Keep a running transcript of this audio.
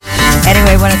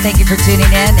Anyway, I want to thank you for tuning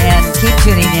in and keep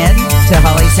tuning in to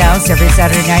Holly's House every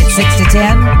Saturday night, 6 to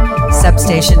 10.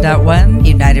 Substation.1,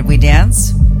 United We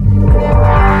Dance.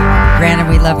 Brandon,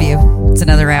 we love you. It's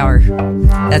another hour.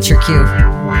 That's your cue.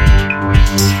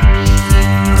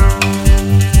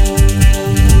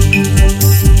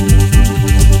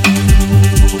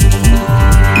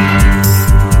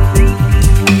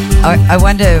 I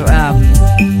want to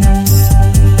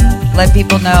let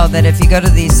people know that if you go to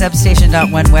the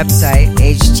Substation.1 website,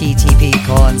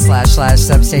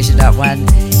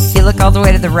 http://substation.1, if you look all the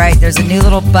way to the right, there's a new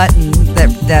little button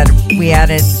that we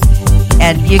added.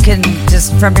 And you can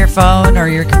just, from your phone or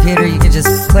your computer, you can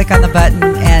just click on the button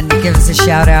and give us a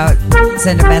shout out,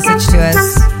 send a message to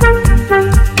us.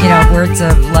 You know, words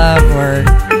of love or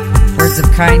words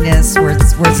of kindness,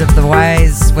 words of the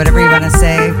wise, whatever you want to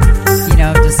say. You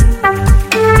know, just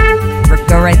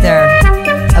go right there.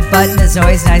 A button is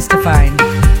always nice to find.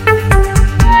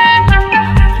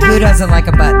 Who doesn't like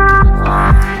a button?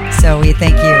 So we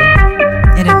thank you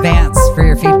in advance for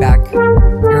your feedback,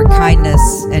 your kindness,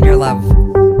 and your love.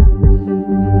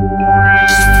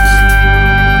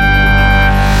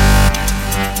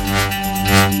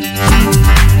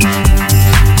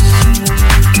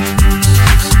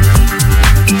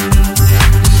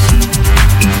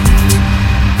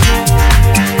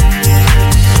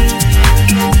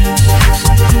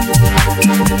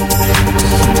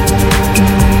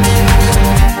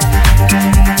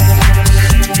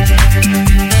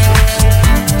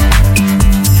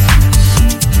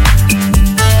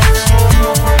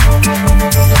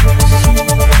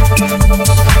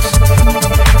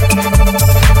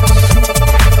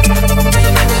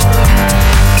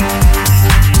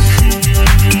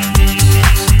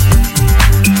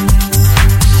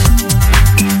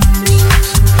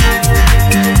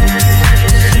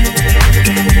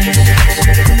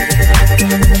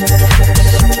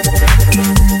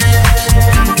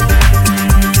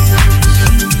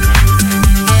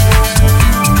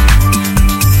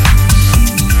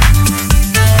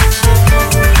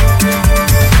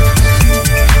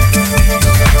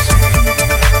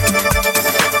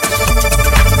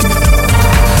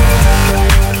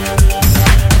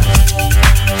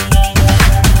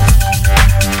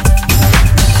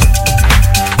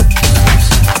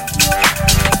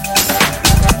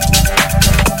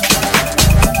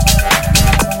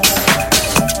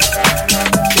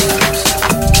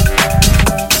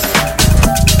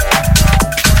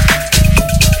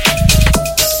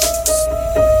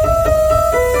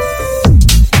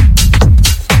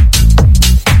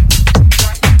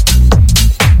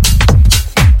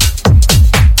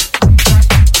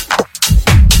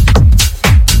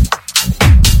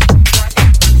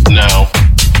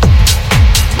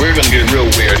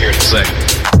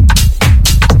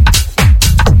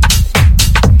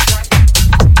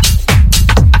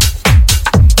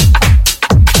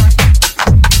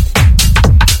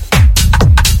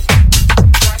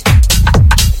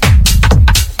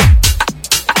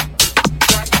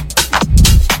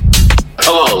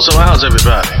 So how's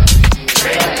everybody?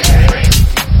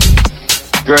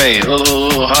 Great. A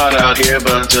little hot out here,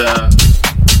 but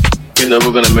you know,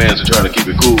 we're gonna manage to try to keep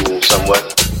it cool somewhat.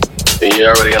 And you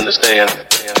already understand.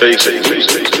 Right.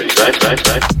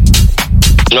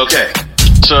 Okay.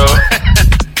 So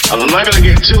I'm not gonna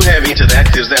get too heavy into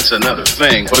that because that's another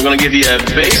thing. But I'm gonna give you a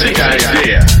basic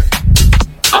idea.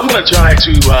 I'm gonna try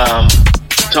to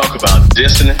talk about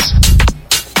dissonance.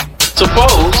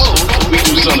 Suppose we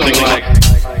do something like,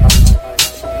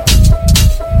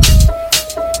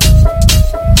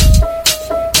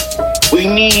 we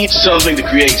need something to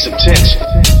create some tension.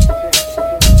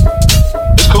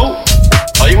 It's cool.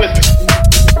 Are you with me?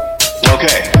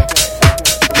 Okay.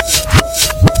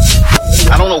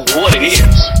 I don't know what it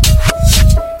is.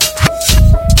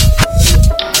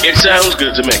 It sounds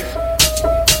good to me.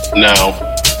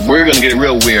 Now, we're gonna get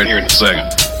real weird here in a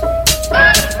second.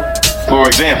 For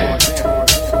example,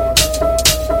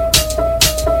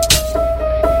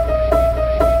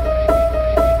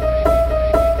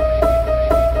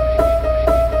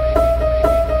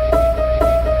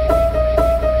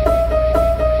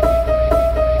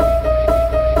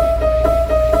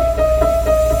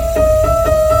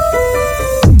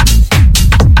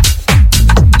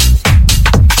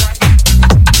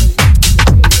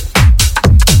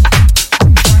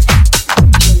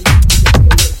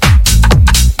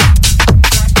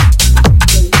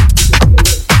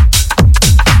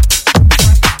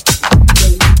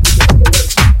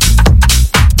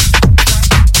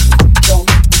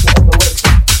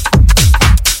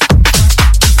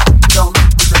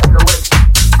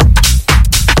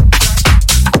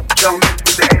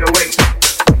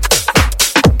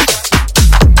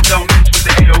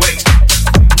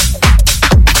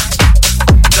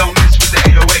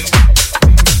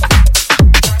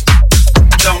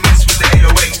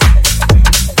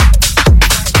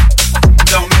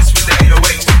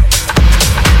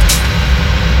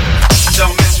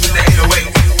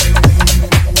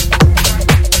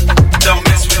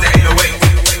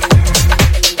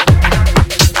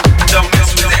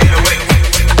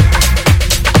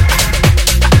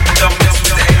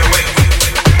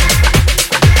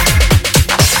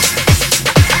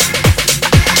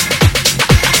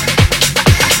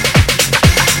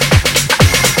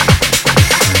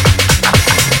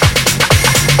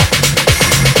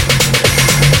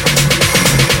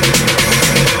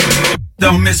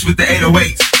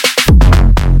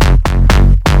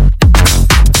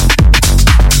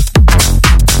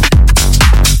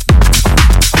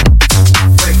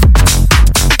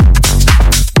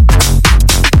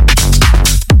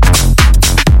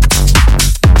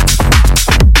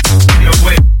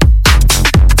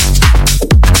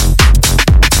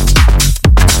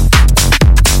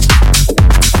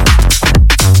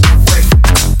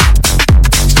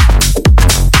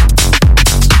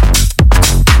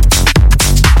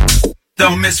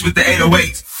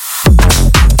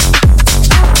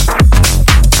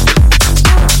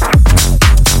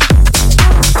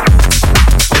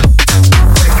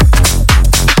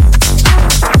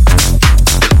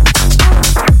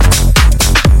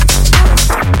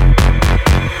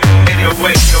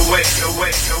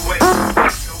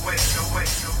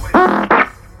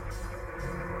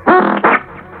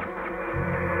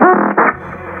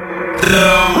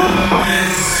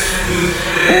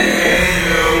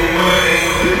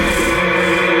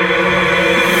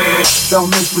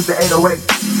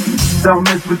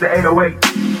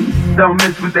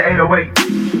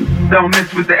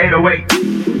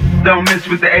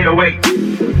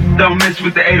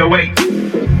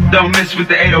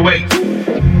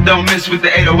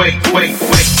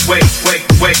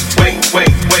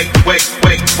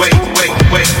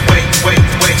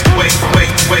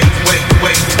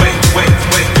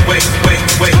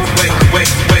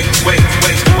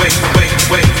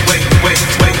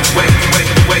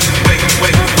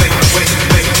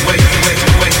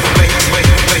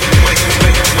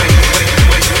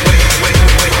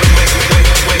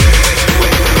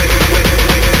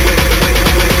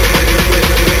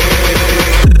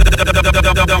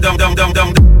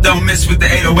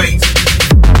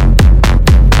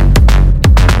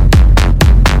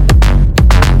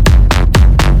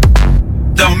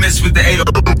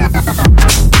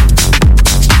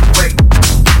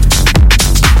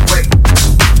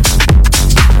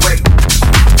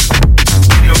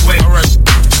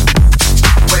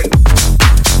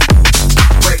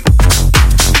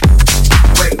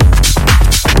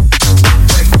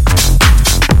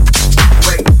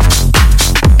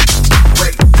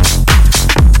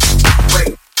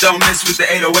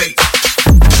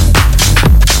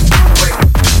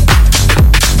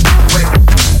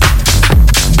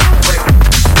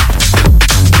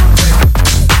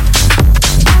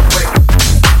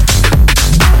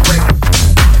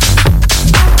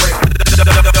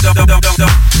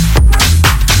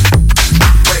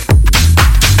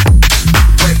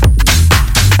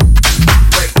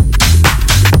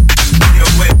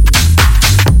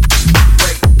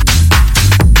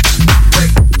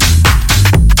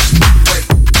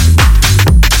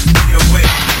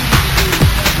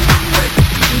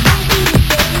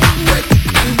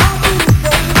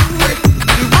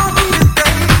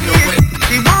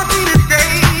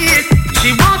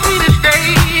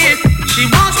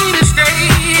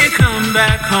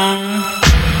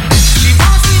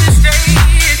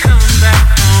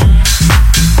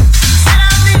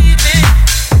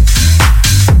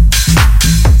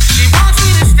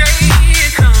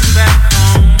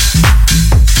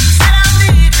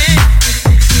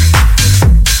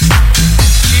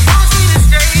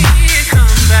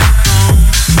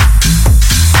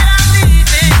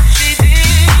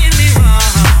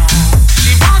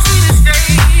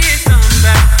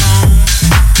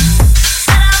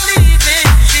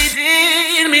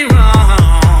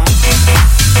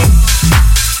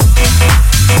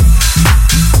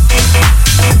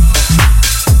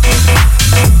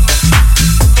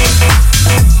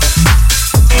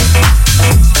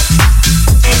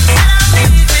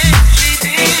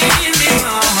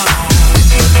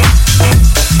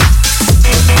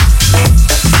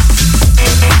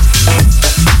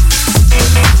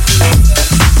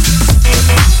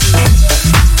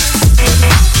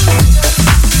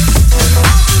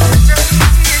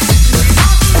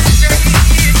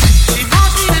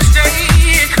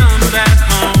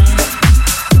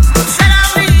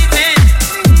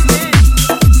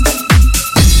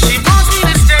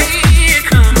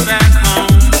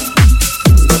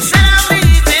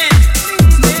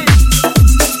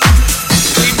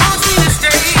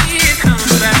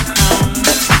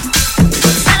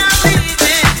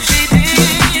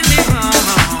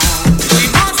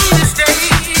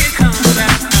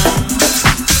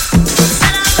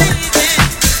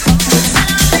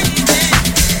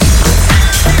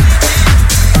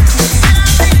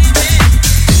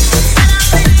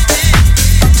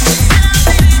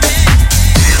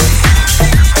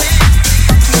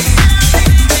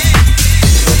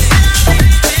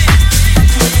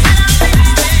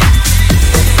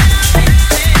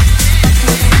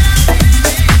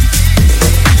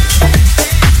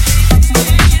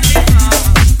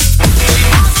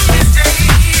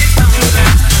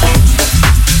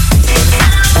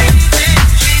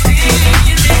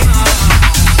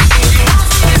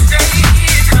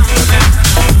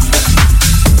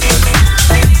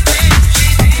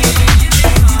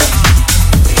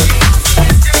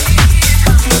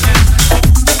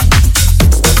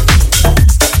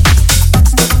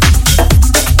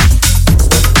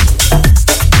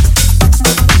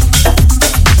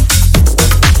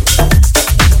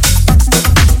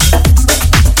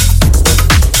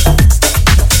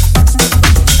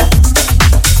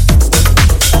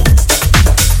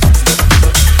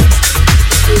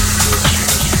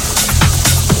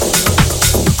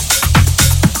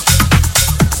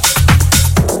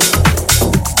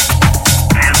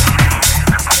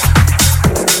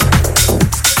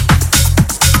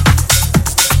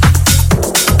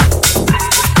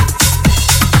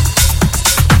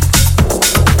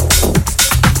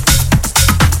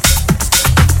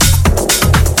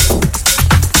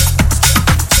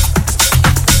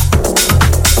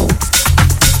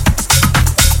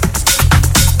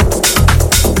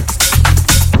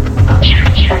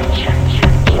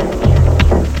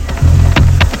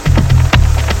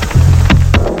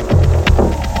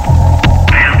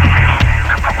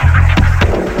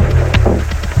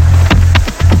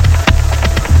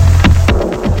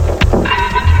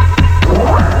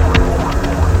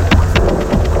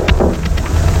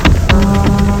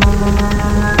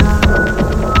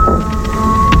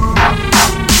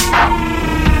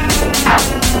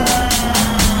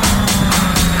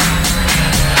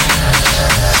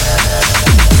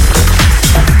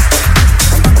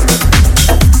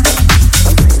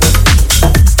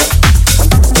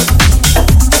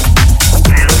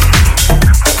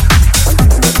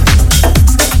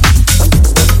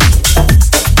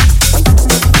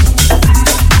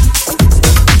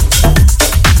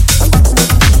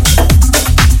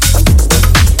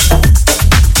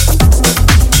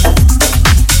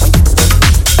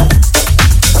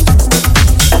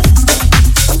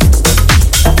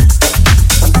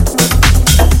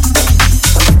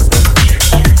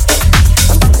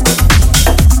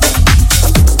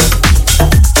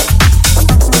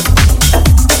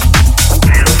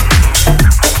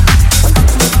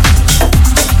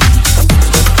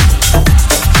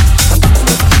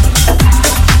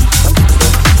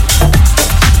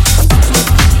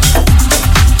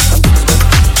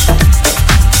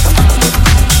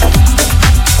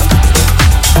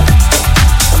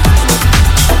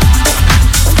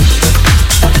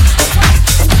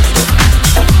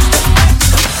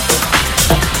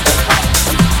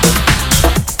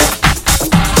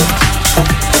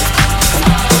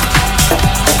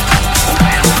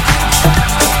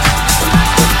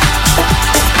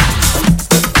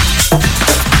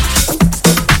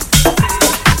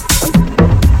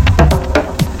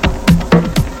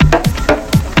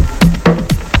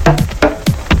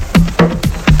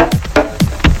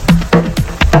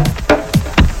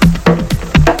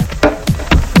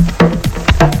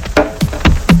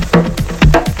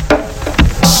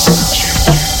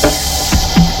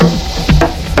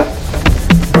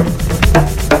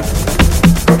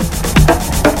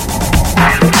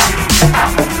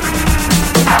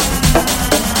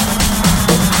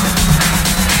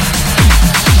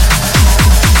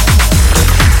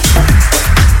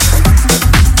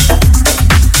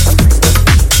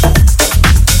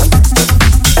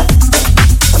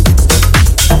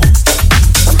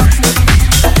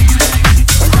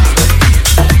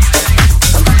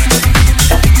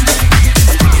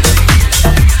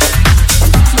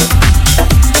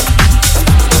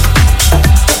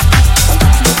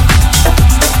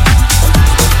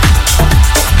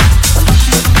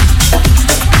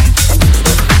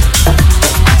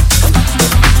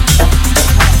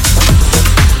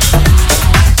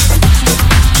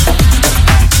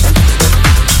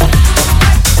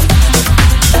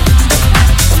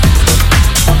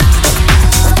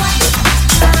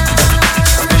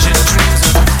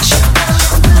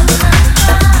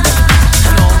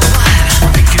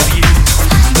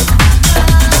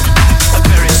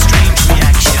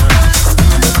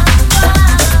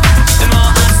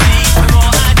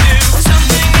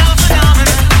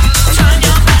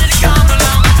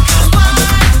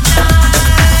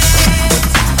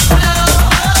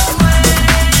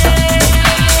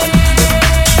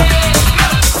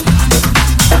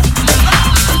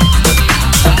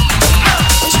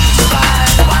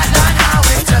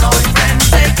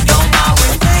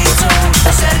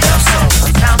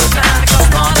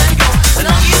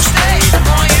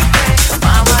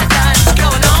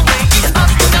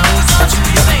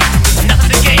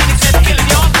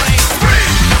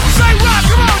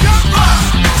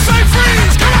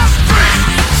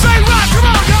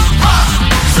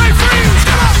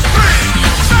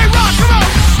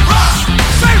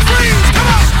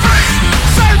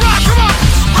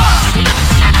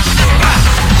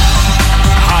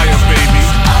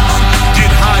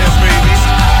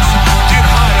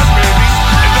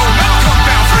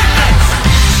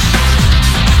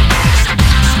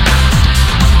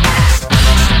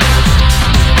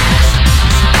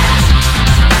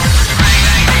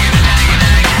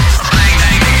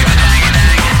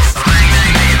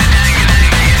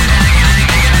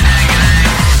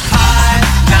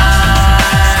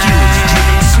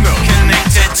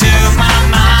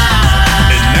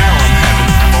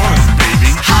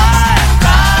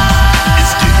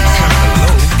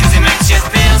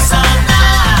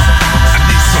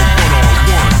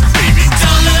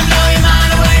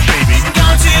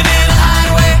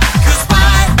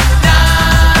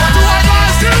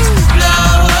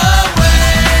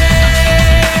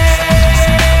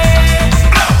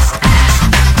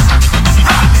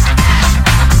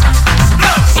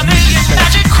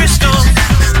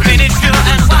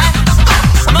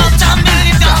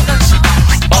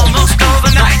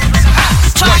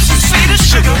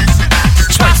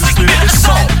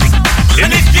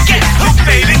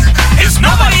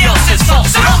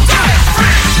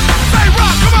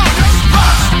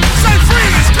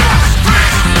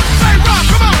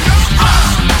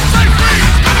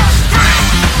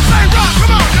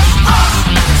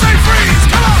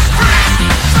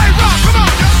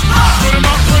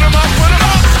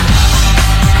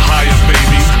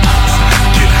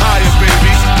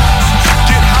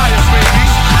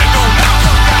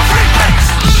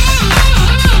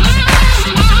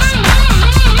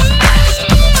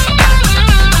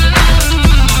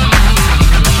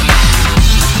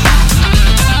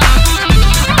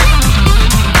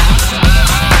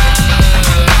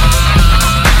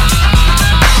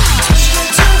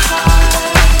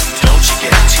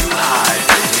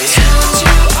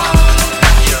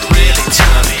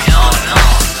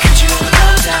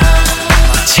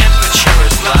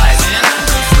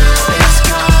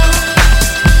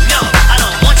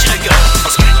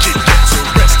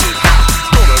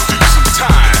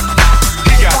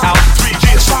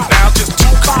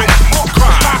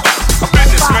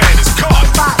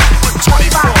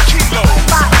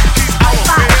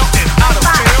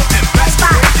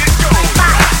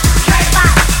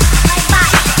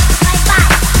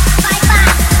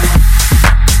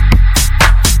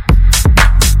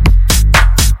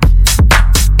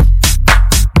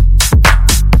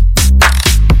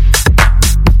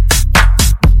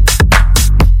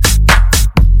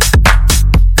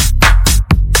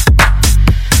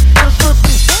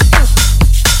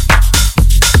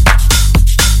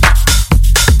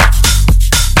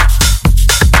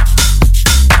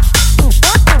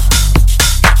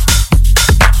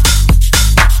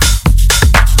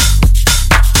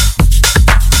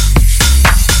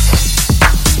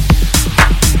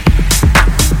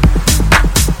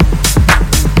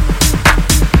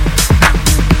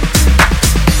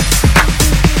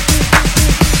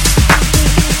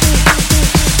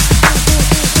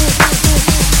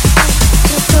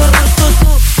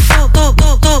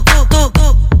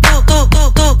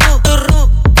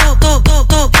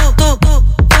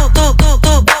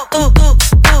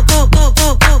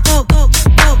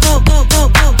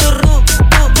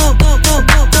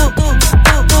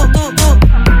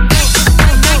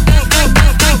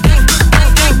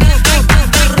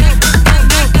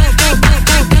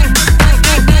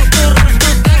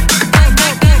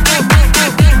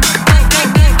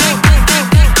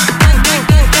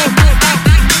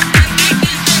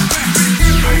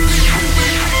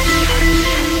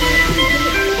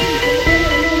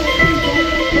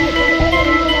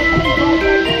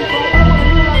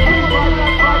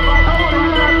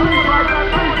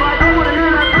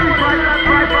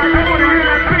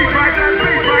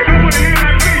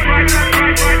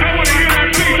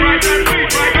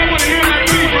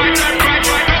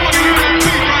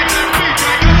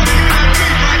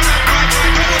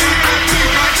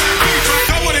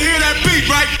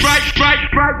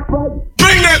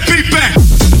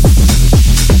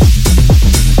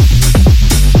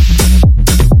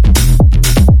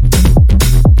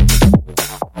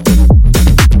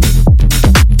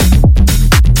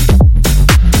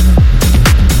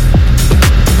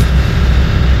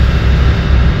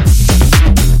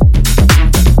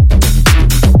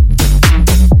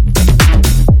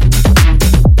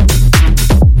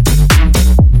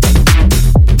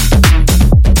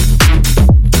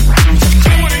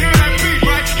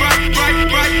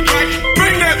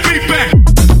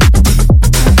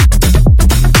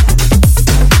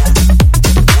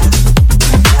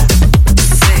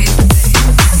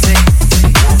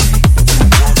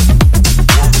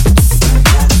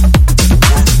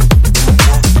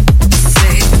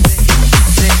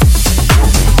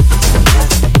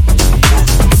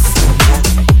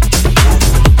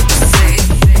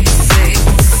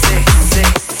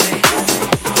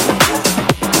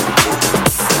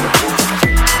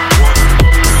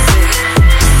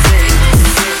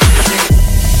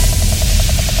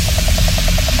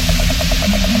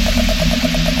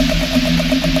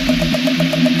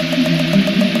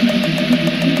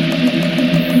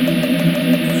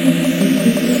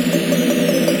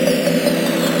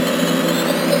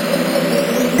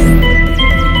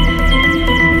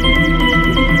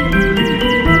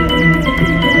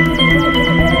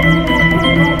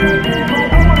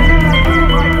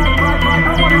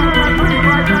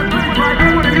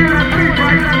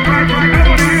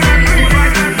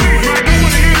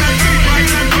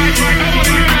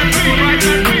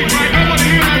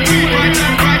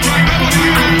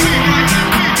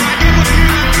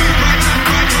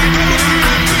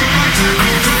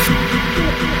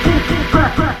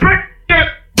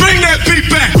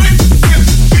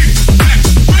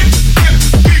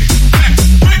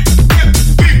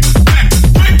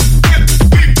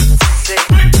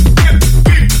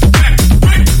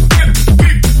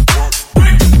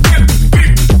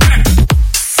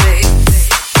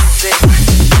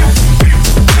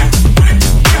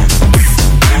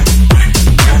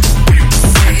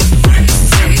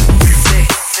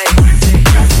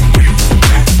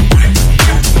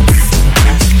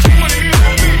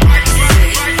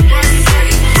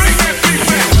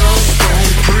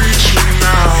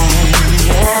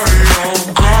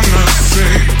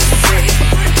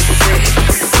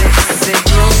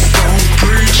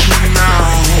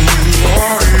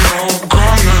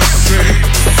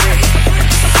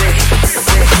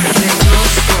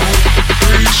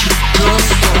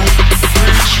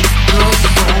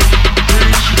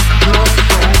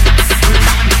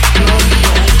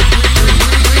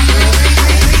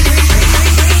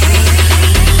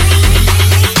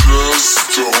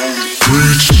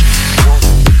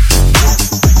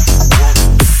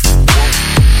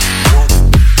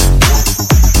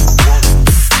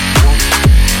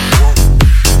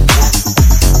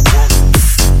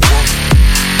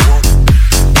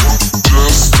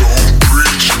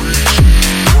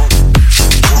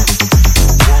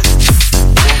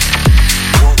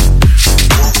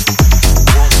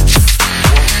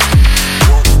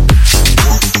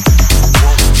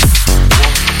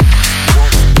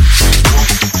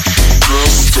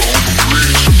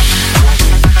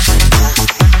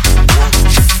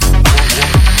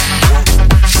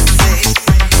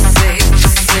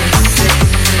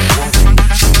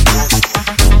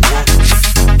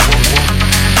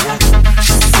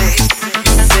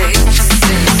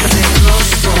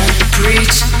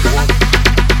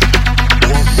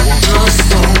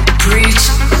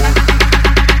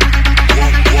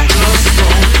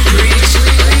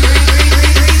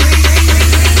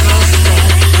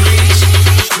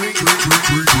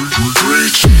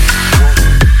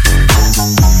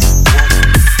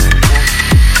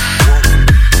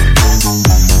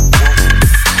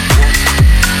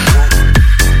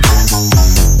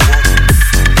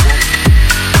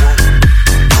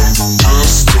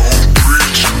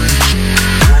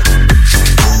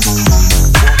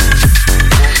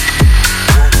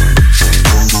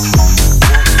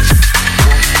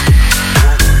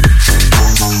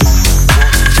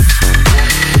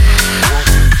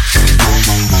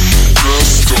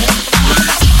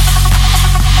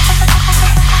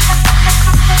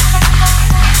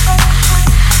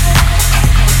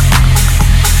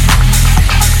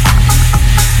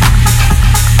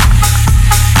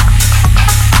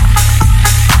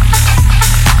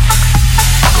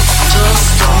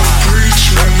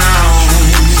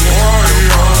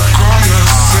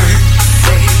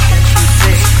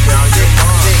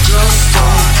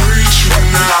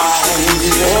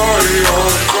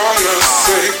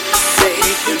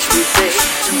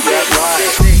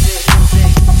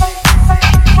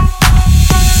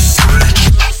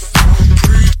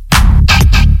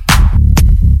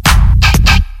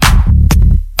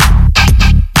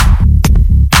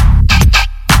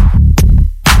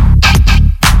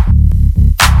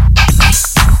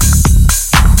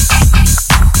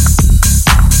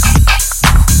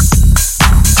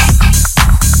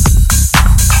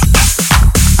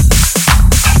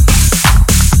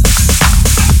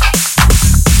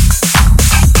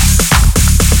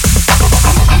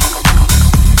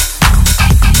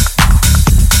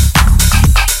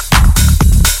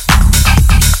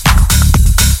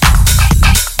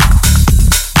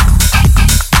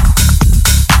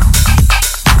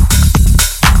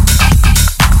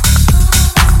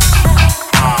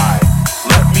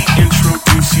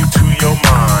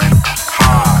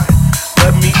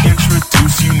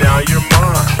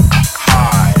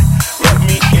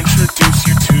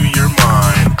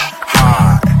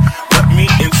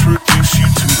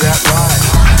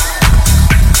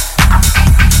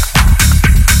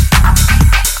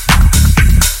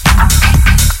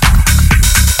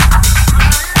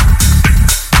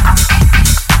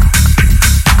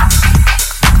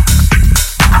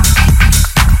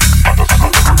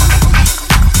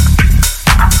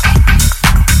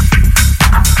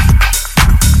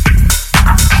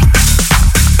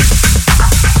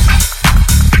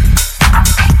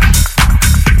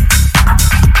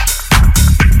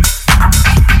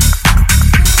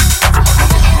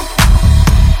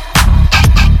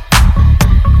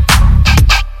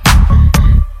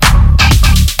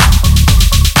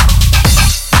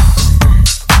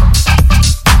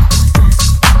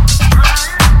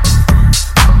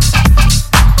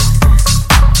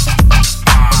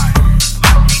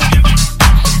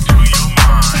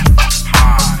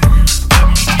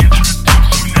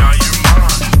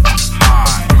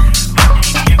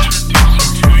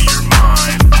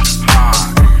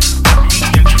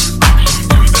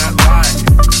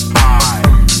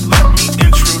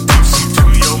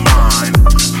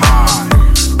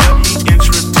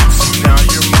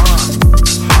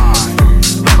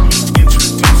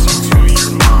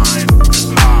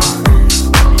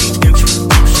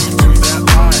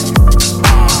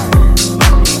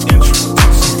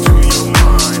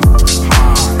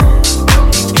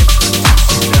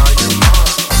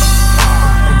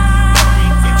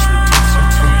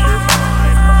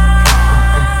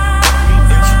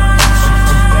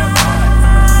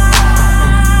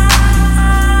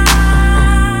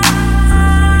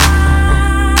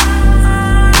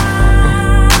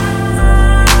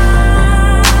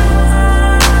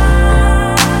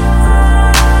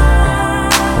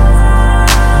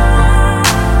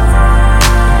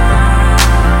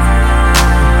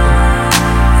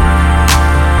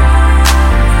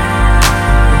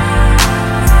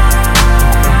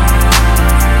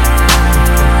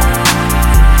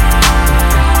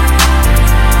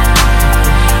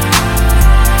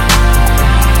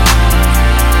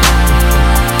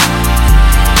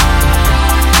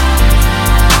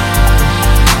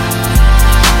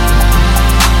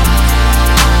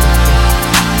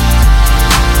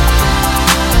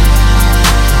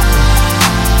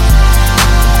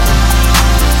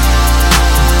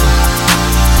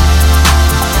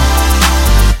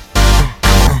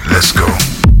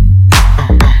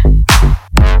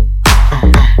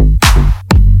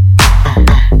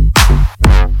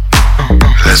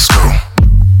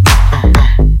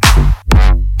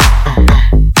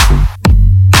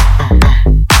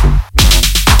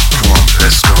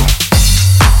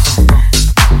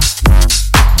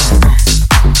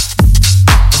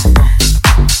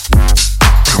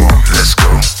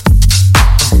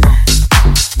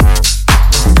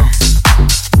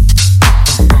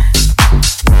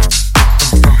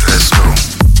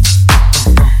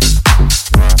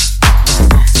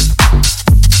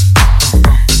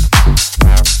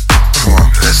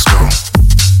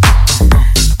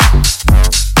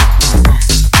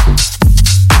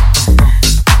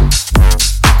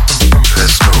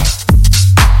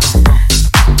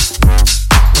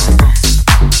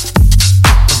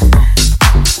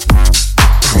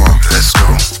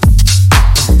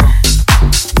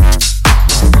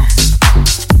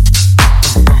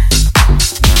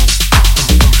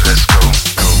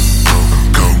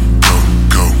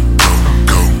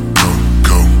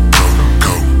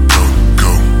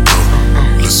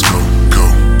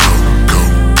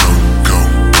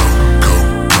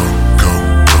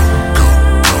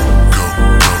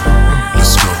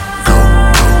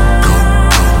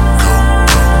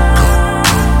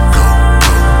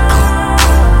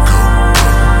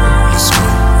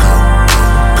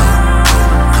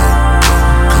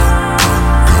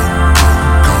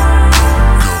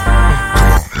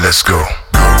 Let's go.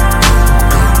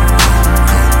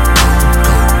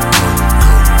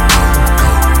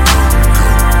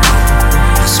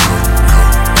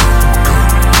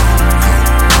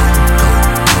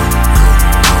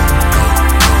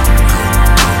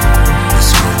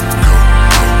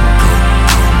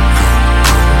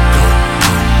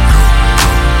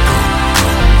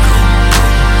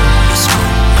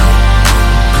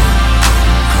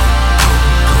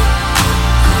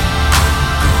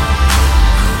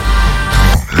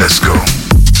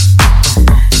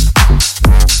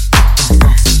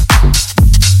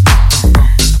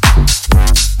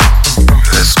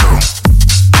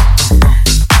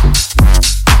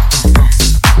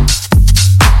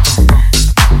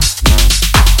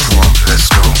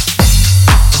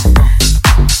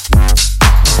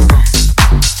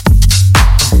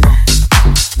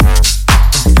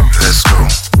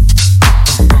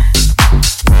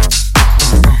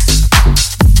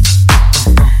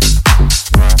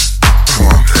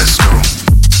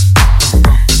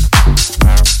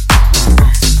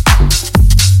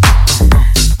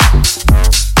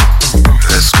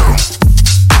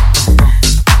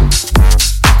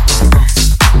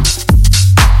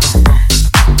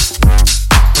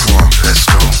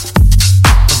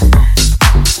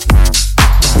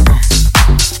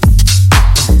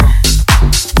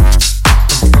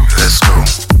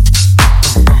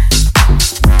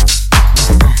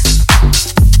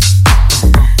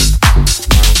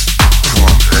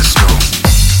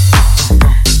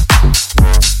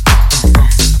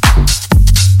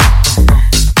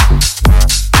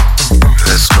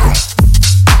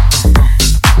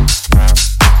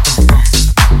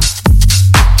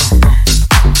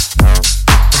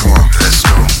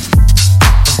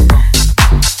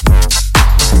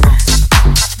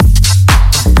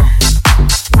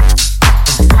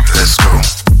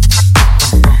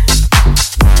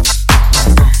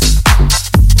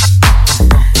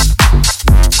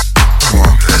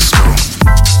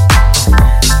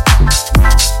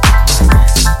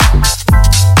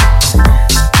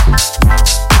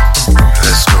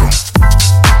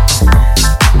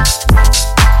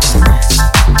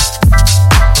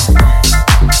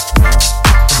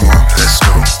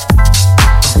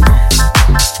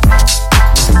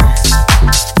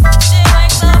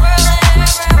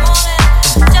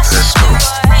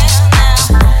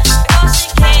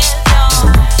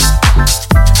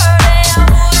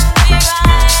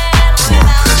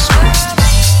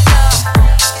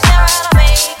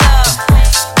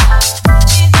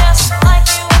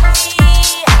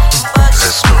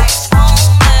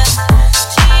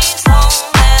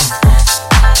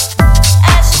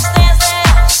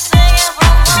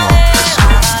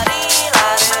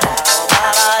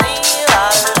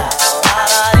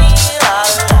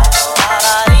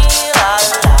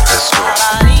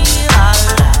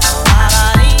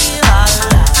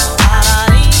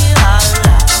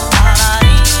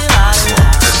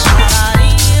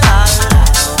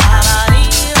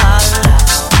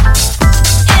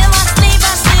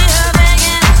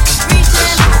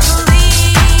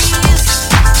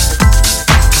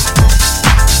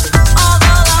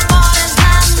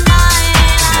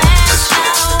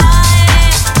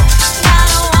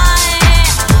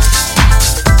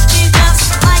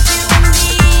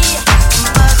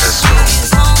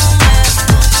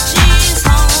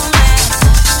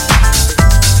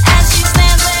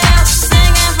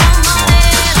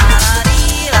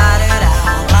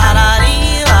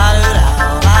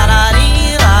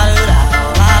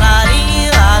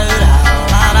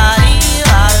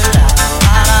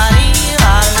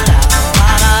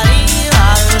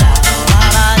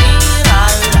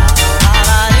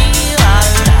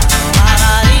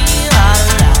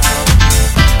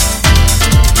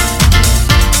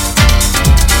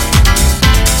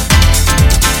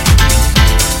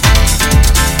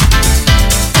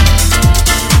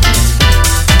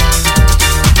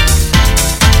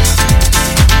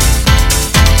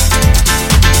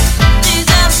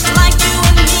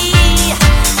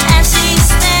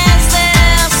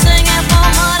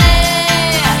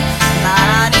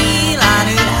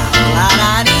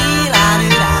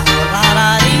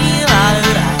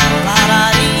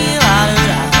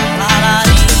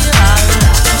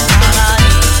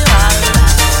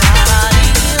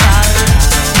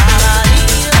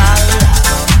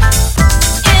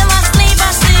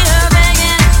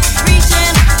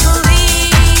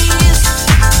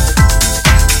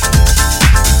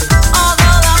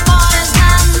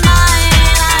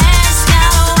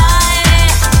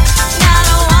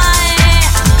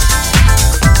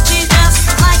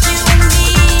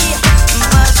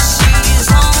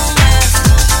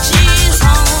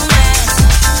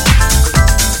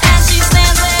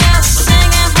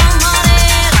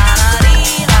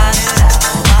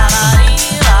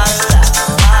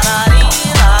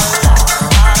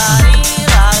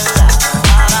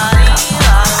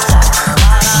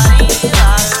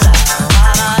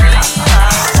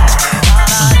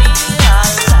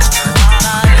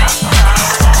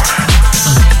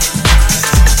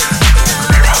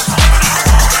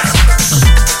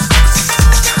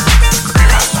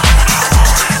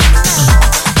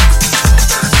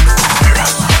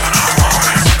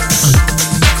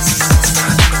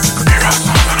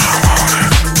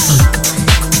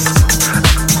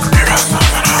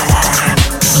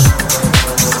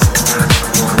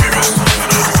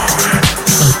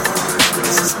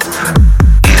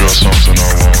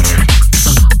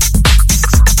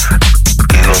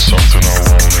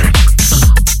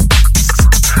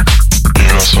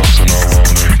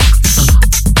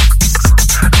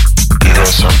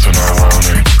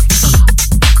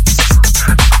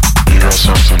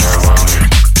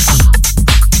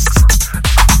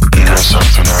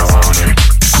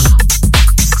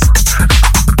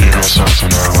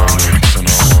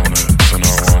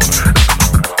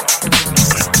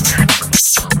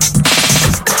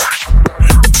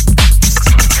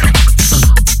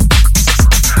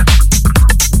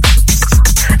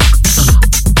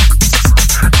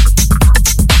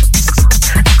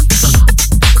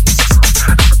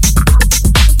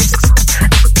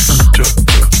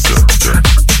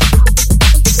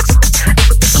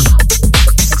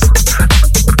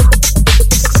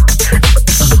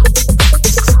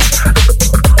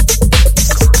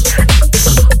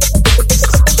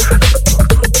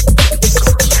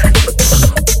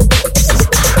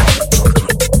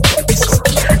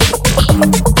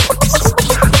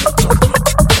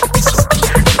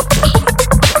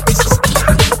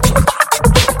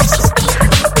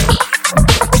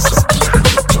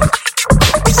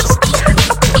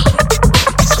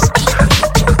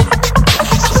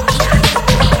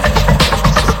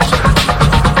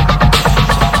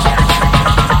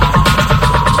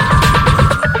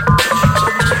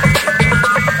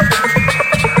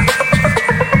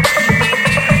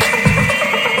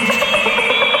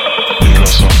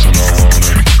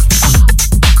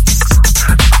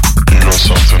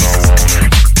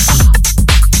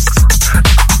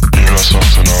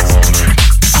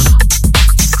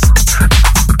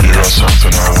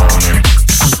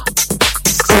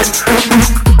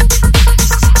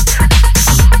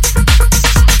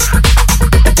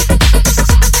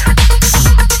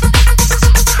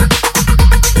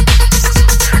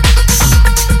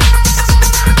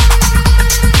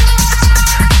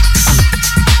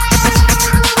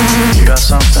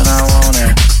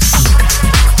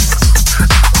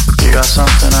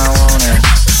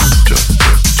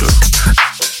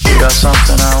 got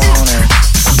something I wanted.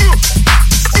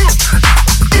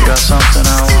 You got something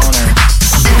I wanted.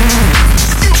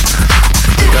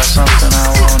 You got something I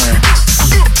wanted.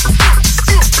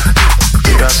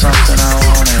 You got something I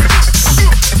wanted.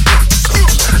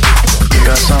 You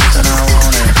got something I wanted. You got something I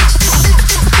wanted.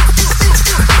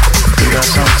 You got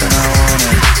something I wanted. You got something I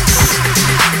wanted.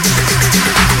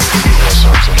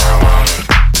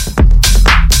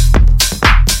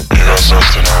 You got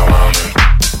something I wanted. You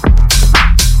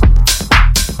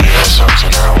got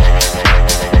something I wanted.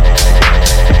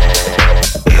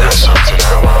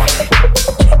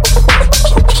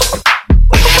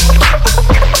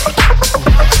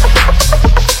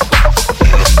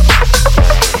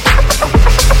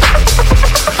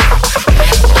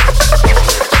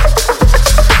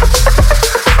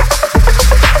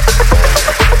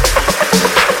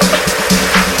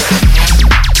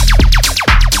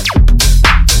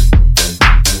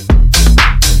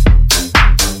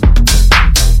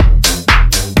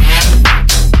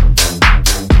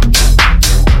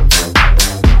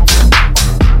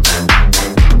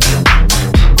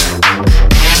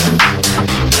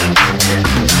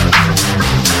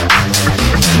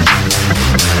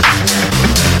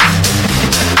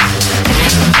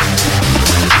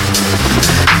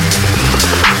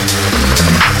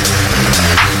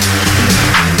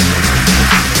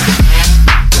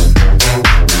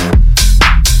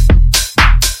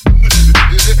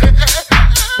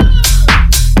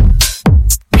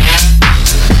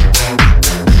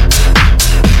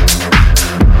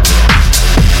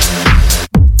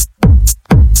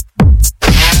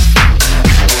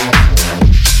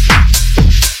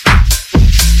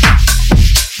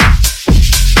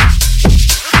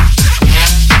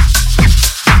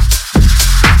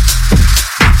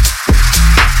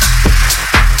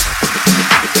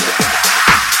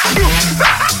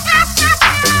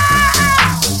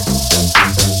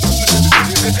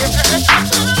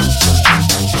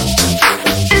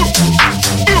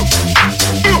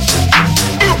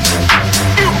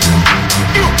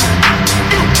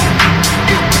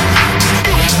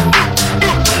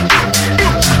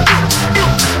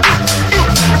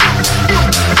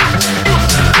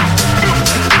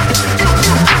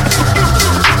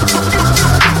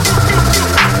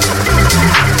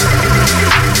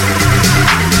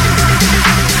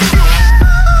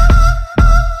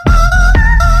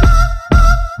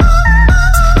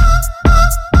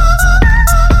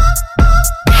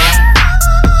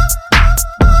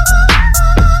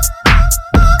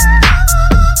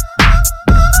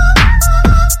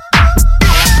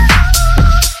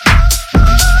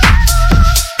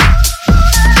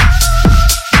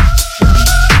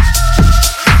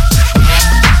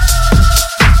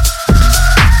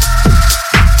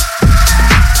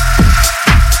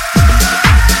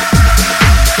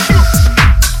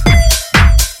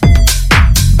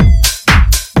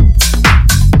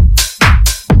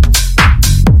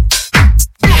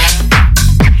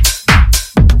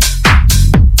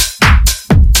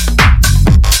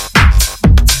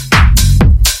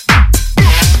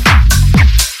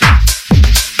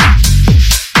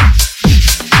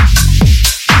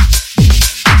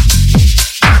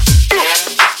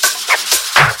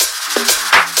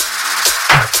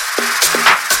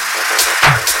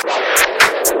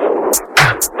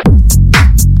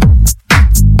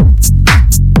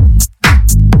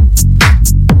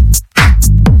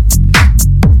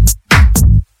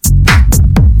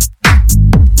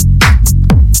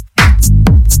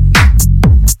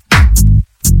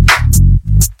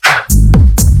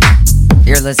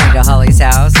 Listening to Holly's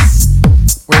House.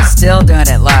 We're still doing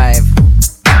it live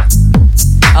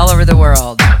all over the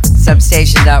world.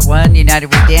 Substation.1, United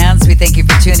We Dance. We thank you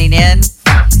for tuning in.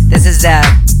 This is that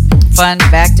fun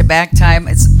back-to-back time.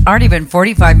 It's already been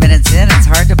 45 minutes in. It's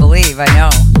hard to believe, I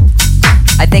know.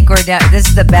 I think we're down. This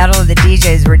is the battle of the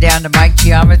DJs. We're down to Mike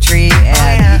Geometry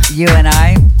and you and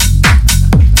I.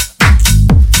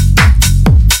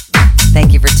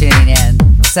 Thank you for tuning in.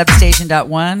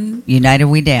 Substation.1, United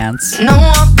We Dance. No,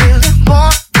 I really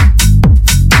want.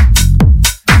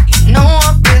 You know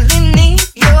I really need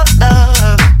your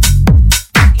love.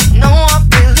 You know I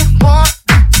really want.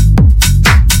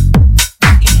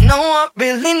 You know I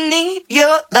really need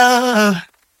your love.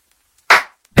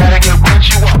 Gotta get what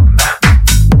you want.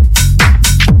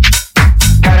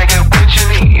 Gotta get what you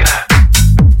need.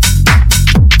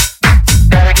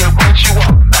 Gotta get what you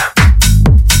want.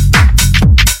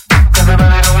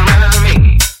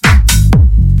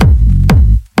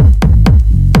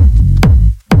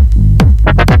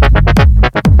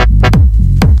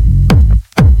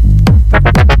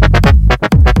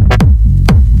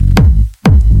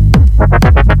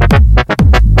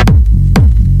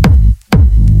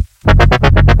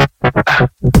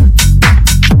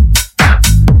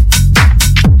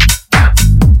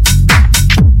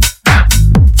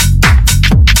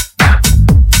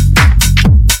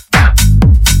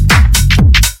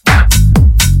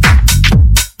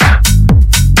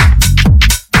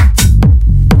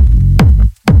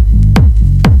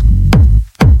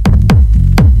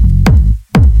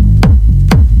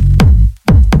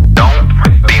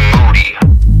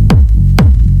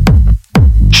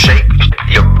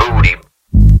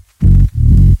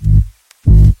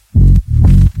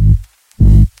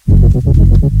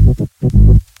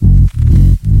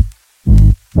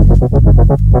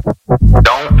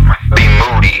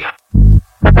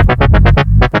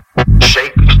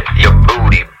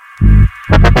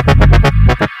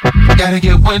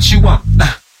 what you want.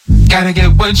 Gotta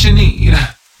get what you need.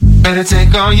 Better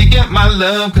take all you get, my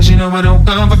love, cause you know it don't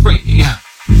come for free.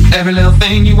 Every little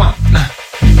thing you want,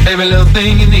 every little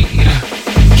thing you need.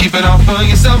 Keep it all for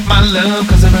yourself, my love,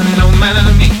 cause it really don't matter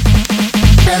to me.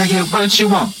 Gotta get what you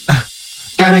want,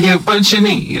 gotta get what you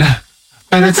need.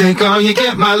 Better take all you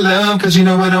get, my love, cause you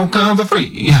know it don't come for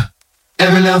free.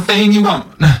 Every little thing you want,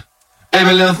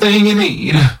 every little thing you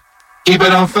need. Keep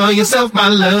it all for yourself, my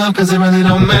love, cause it really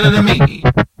don't matter to me.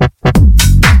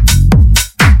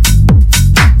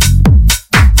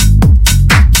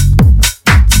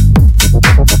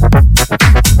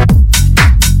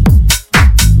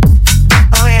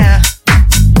 Oh yeah.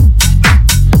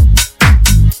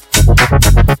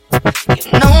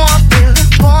 You know I really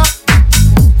want.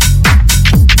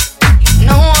 You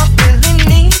know I really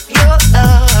need your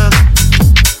love.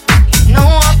 You know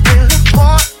I really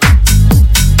want.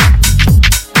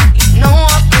 You know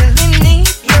I really need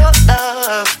your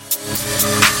love.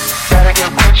 Gotta get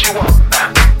what you want.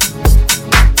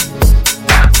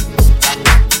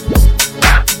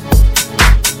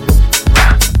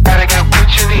 Gotta get what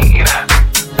you need.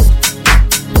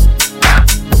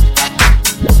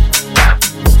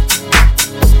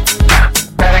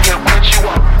 Gotta get what you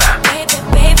want. Baby,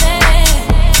 baby.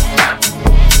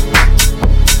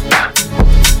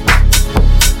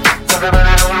 Cause it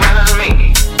really don't matter to me.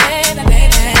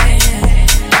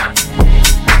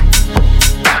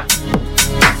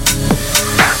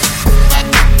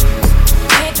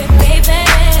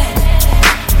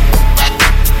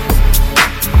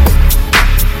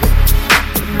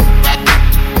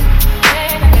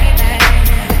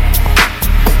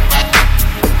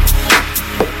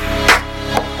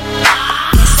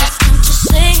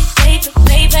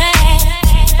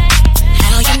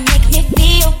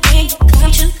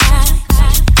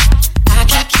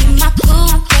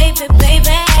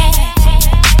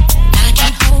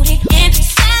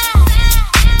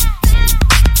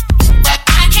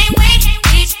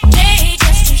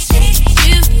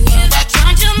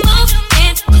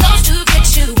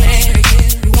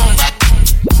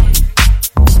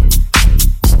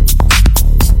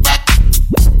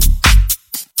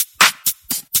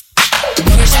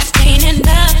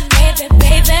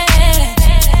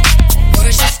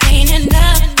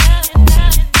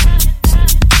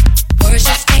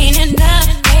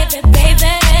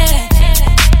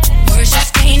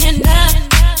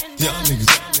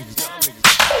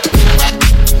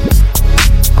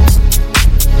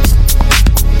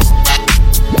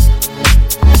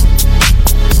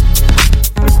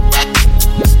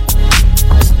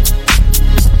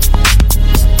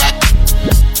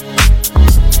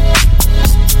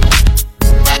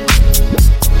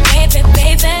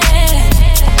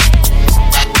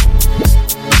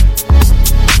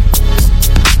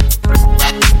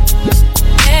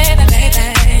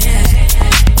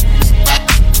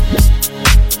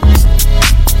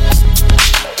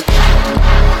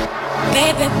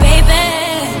 Baby, baby.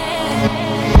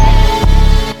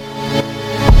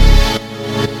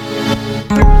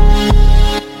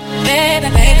 Baby,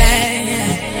 baby.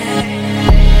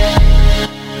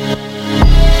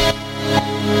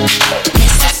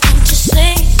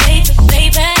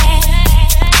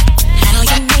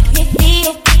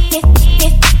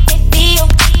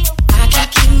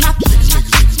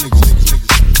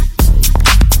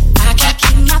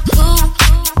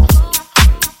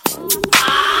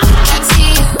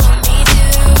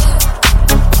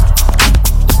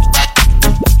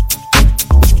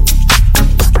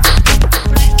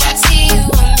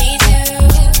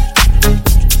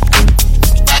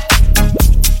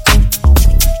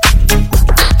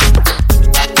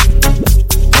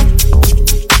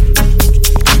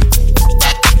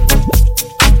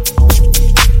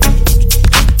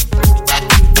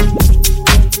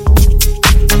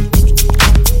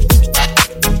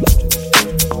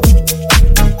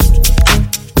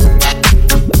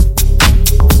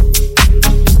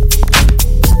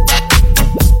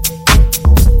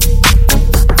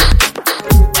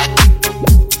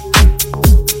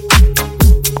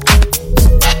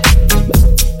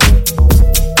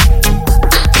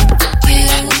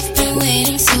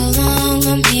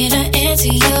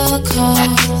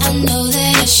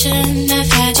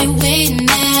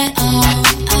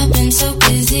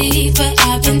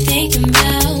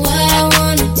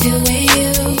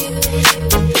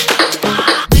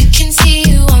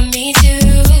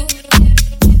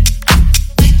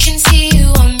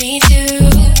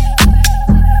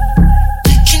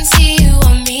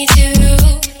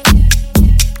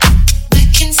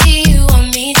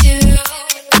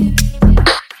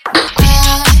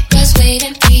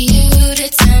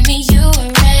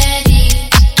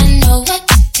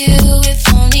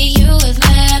 If only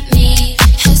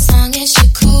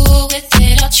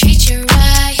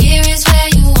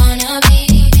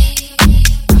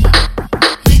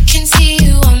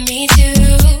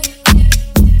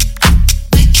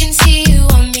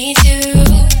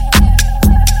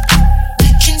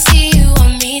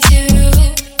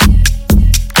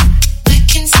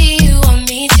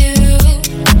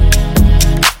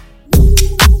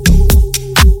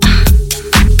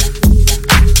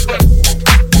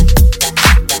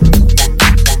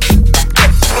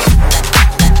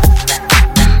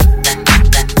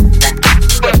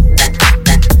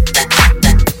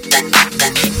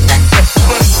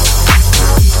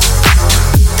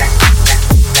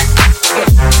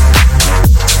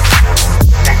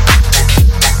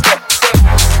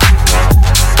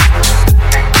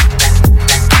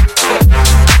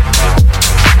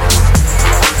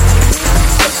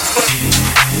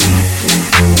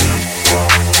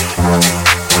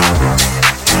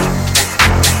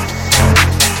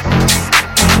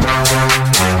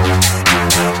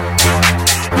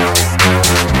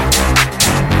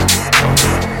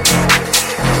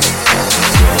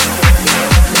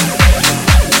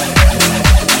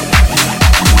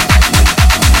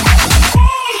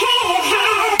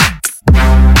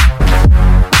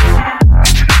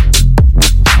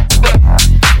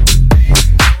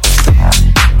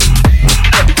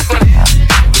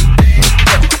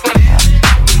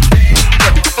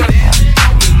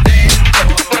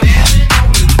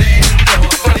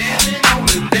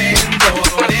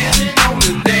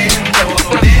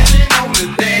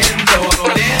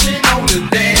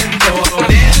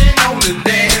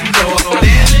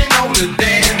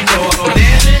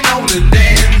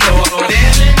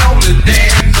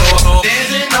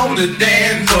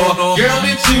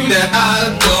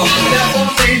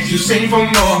you sing for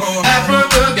more.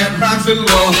 Africa get rocks and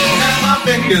roll. Snap my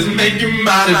fingers, make you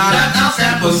mine. I'll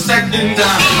snap a second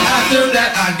time. After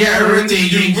that, I guarantee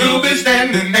you will be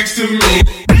standing next to me.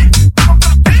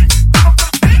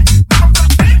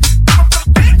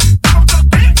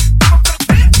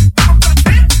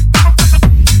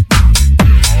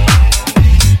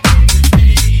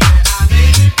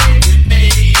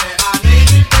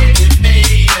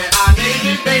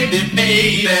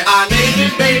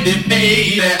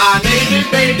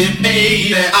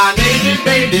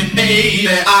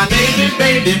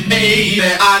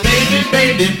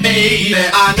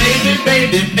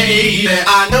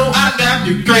 I know I drive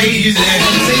you crazy.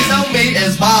 She's on me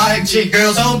as my chick.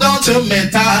 Girls hold on to me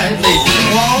tightly.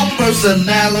 Warm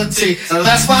personality,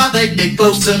 that's why they get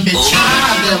close to me.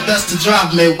 Try their best to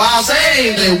drive me wild.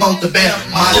 Say they want the best.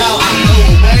 My dog, I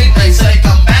know away. They say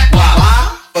come back.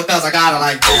 Why? Because I got it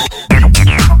like that.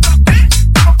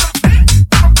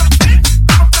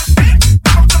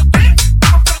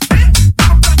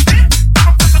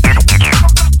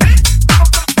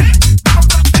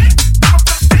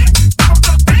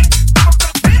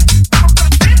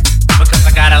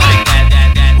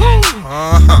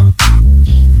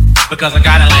 Because I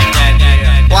got it like that.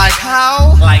 Like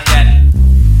how? Like that.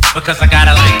 Because I got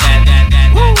it like that.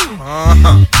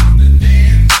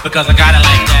 Because I got it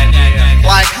like that.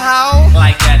 Like how?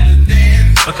 Like that.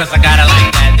 Because I got it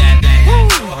like that.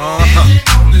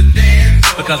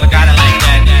 Because I got it like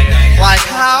that. Like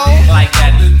how? Like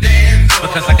that.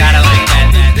 Because I got it like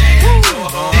that.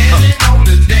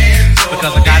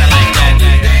 Because I got it like that.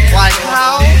 Like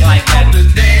how? Like that.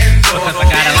 Because I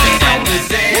got it like that.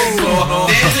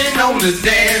 Dancing on the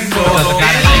dance floor. Because I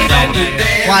got it like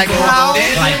that. Like how?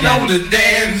 Dancing on the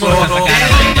dance floor. Because I got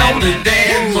it like that. On the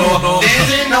dance floor.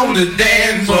 Dancing on the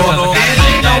dance floor.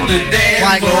 Dancing on the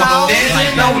dance floor.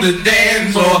 Dancing on the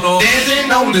dance floor.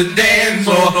 Dancing on the dance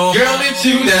floor. Girl, it's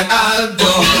you that I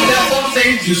adore. Step on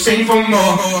stage, you sing for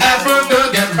more. Africa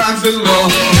get rocks below. Now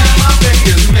my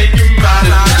fingers make you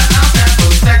mine. I'll step a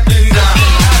second down.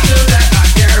 After that, I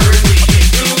guarantee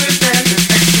you'll be standing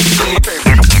next to me.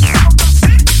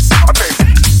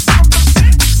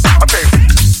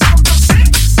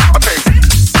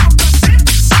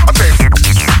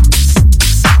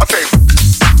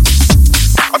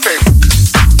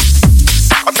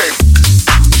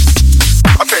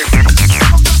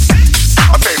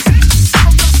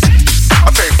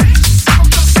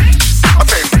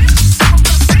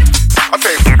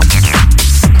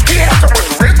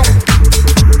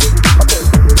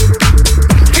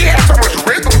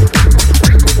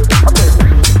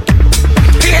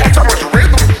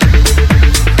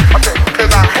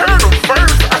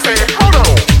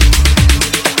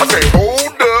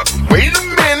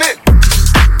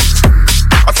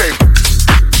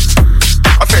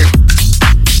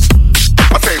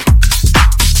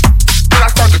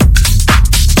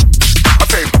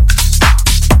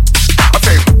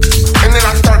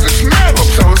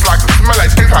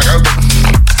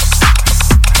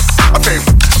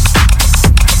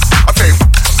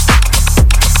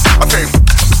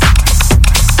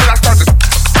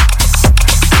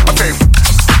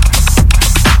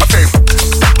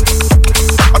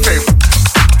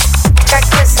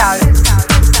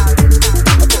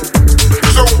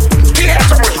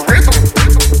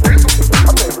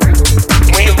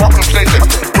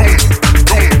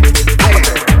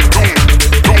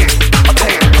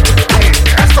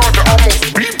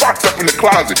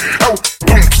 Closet. Oh,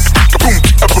 boom, boom,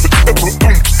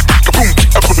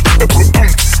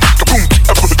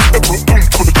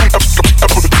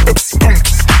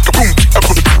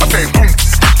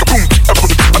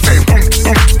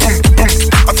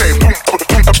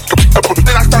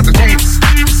 then I start to boom. I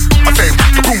say boom, boom. I say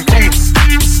boom, boom.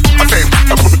 I say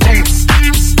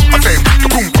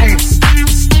boom, boom.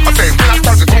 I say then I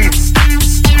start to boom.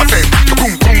 I say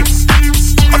boom, boom.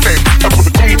 I say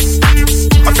boom, boom.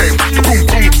 I say boom,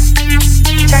 boom.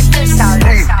 Check this out.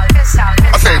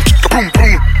 I say boom,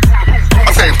 boom.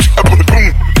 I say boom,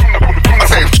 boom. I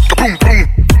say boom, boom.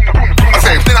 I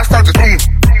say then I start to boom.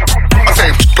 I say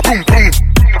boom, boom.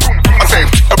 I say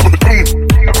boom, boom.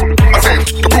 I say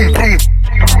boom, boom.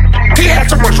 He had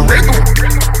so much rhythm.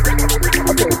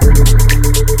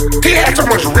 He had so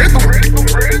much rhythm.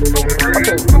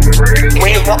 When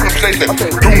he was walking the stage, like doom,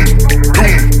 doom,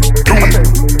 doom,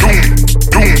 doom,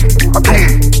 doom, doom,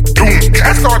 doom.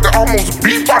 I started to almost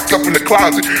beatbox up in the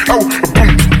closet. Oh, boom,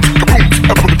 boom,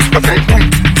 I say boom,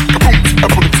 boom,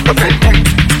 I say boom, boom, I say boom,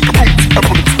 boom,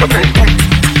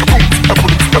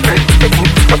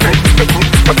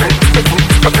 I say boom,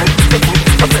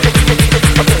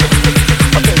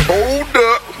 I say hold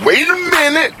up, wait a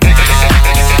minute.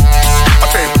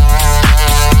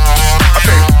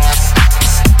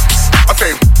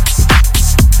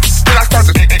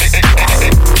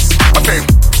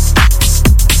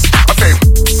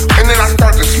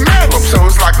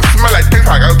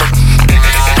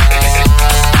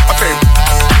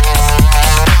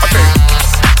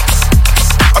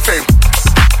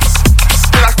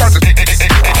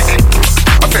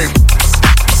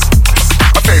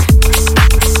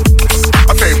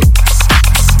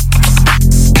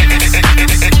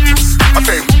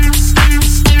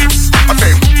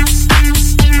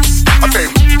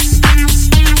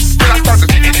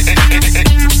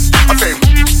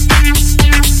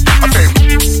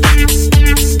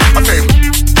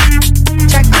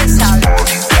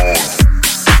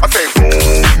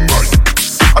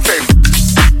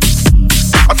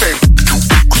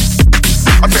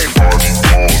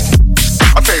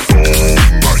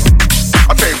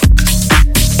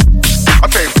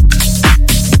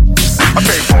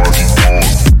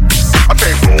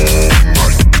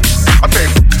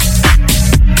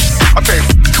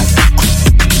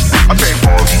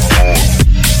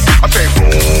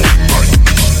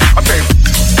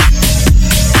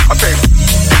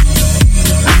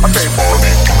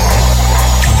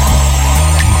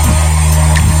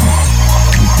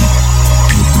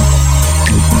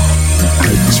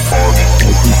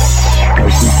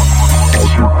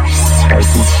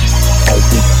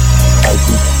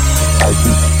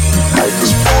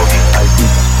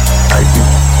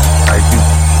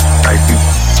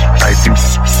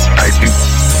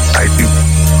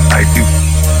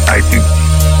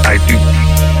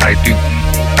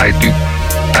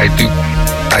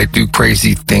 I do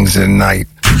crazy things at night.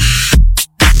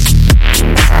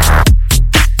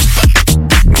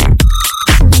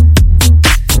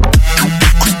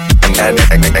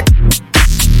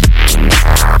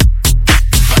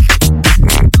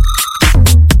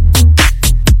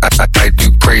 I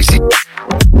do crazy.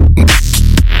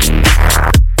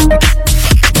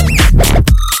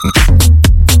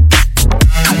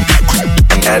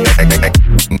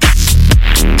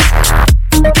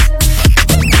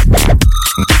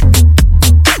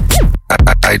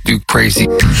 I do crazy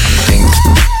things.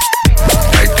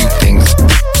 I do things.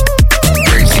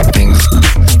 Crazy things.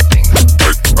 Things. I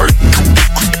do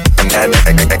things. Crazy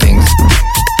things. Things.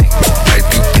 I do things.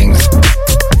 Crazy things.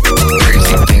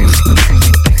 Things.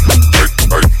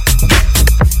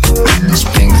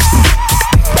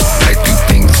 I do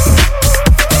things.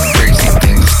 Crazy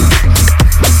things.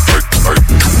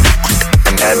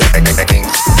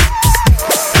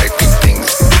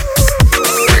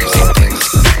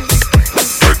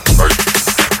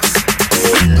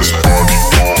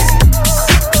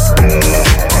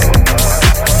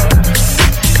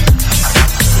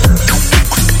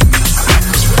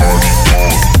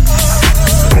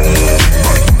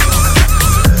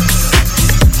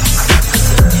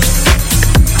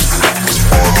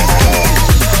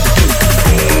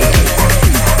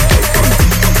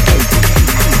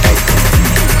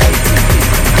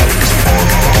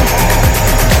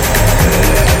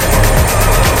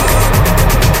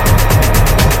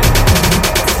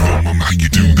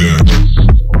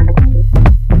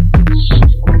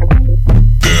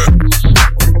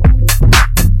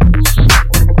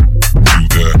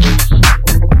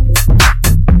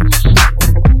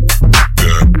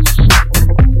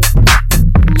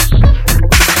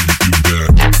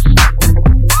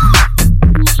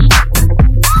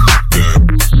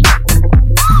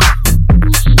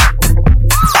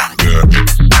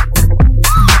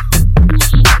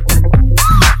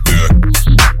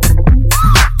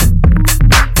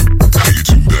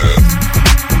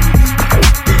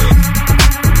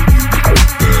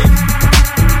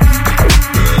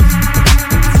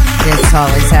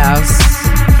 Holly's house.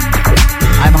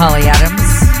 I'm Holly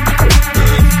Adams.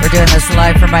 We're doing this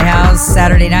live from my house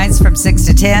Saturday nights from 6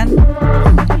 to 10.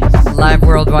 Live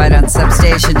worldwide on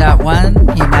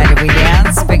Substation.1. United We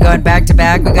Dance. Been going back to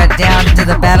back. We got down to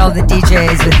the Battle of the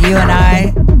DJs with you and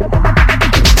I.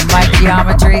 And Mike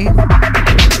Geometry.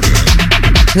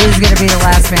 Who's going to be the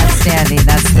last man standing?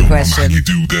 That's the question.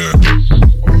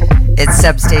 It's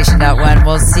Substation.1.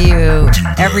 We'll see you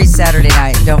every Saturday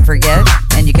night. Don't forget.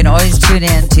 And you can always tune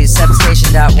in to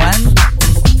Substation.1.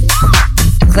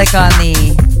 Click on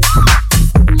the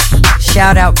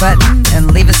shout out button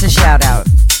and leave us a shout out.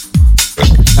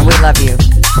 And we love you.